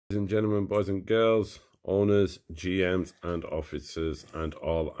Ladies and gentlemen, boys and girls, owners, GMs and officers and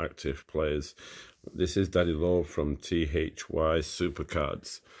all active players. This is Daddy Low from THY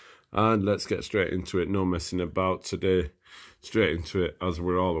Supercards. And let's get straight into it. No messing about today. Straight into it. As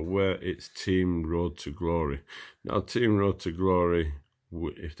we're all aware, it's Team Road to Glory. Now, Team Road to Glory,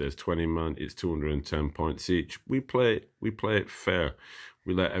 if there's 20 man, it's 210 points each. We play it fair.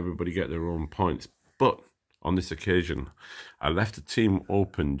 We let everybody get their own points. But on this occasion, I left the team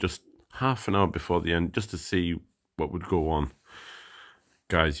open just half an hour before the end just to see what would go on.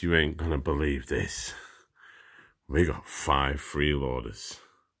 Guys, you ain't gonna believe this. We got 5 freeloaders.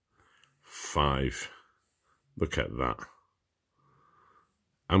 5. Look at that.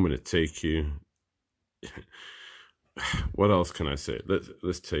 I'm gonna take you. What else can I say?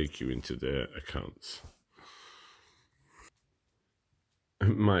 Let's take you into their accounts.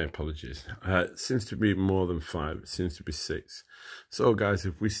 My apologies. It seems to be more than 5. It seems to be 6. So, guys,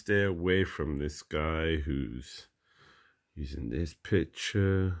 if we stay away from this guy who's using this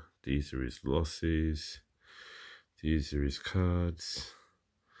picture, these are his losses, these are his cards.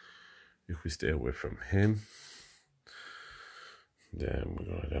 If we stay away from him, then we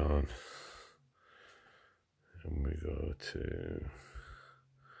go down and we go to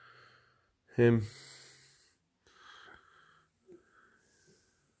him.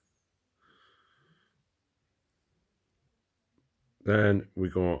 Then we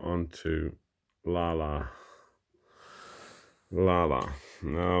go on to Lala.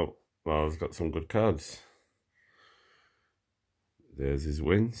 Now, Lala's got some good cards. There's his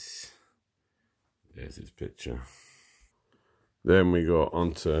wins. There's his picture. Then we go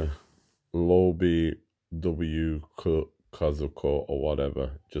on to Lobby W. Kazuko or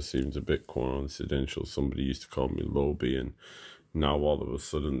whatever. Just seems a bit coincidental. Somebody used to call me Lobby, and now all of a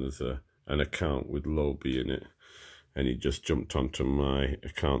sudden there's an account with Lobby in it. And he just jumped onto my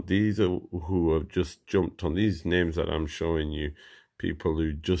account. These are who have just jumped on. These names that I'm showing you, people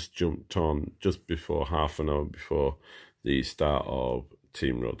who just jumped on just before half an hour before the start of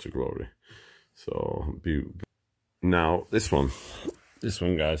Team Road to Glory. So, now this one,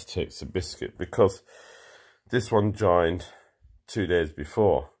 guys, takes a biscuit because this one joined 2 days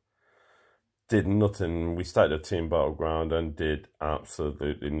before. Did nothing. We started a team battleground and did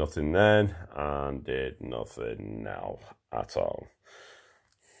absolutely nothing then, and did nothing now at all.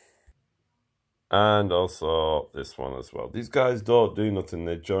 And also this one as well. These guys don't do nothing.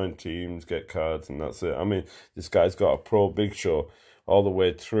 They join teams, get cards, and that's it. I mean, this guy's got a pro Big Show all the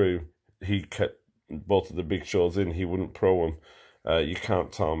way through. He kept both of the Big Shows in. He wouldn't pro them. You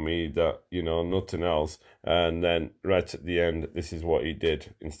can't tell me that, you know, nothing else. And then right at the end, this is what he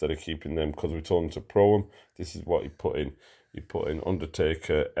did. Instead of keeping them, because we told him to pro them, this is what he put in. He put in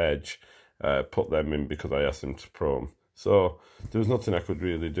Undertaker, Edge, put them in because I asked him to pro them. So there was nothing I could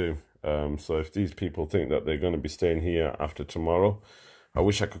really do. So if these people think that they're going to be staying here after tomorrow, I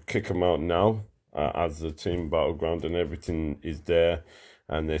wish I could kick them out now as the team battleground and everything is there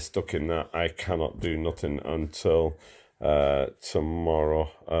and they're stuck in that. I cannot do nothing until tomorrow.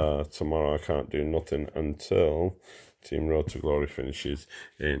 Tomorrow I can't do nothing until Team Road to Glory finishes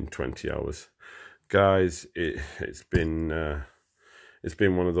in 20 hours. Guys, it's been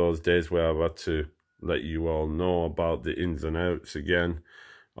one of those days where I've had to let you all know about the ins and outs again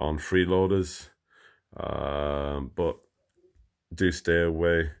on Freeloaders. But do stay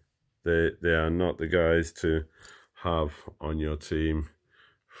away. They are not the guys to have on your team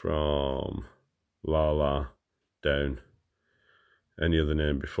from Lala down. Any other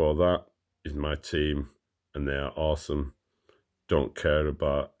name before that is my team, and they are awesome. Don't care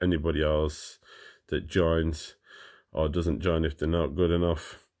about anybody else that joins or doesn't join if they're not good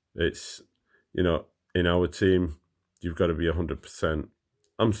enough. It's, you know, in our team, you've got to be 100%.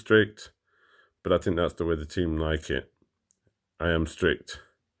 I'm strict, but I think that's the way the team like it. I am strict.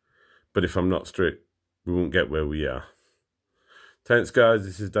 But if I'm not strict, we won't get where we are. Thanks, guys.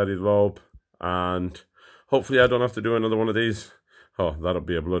 This is Daddy Loeb, and hopefully I don't have to do another one of these. Oh, that'll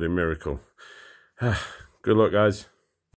be a bloody miracle. Good luck, guys.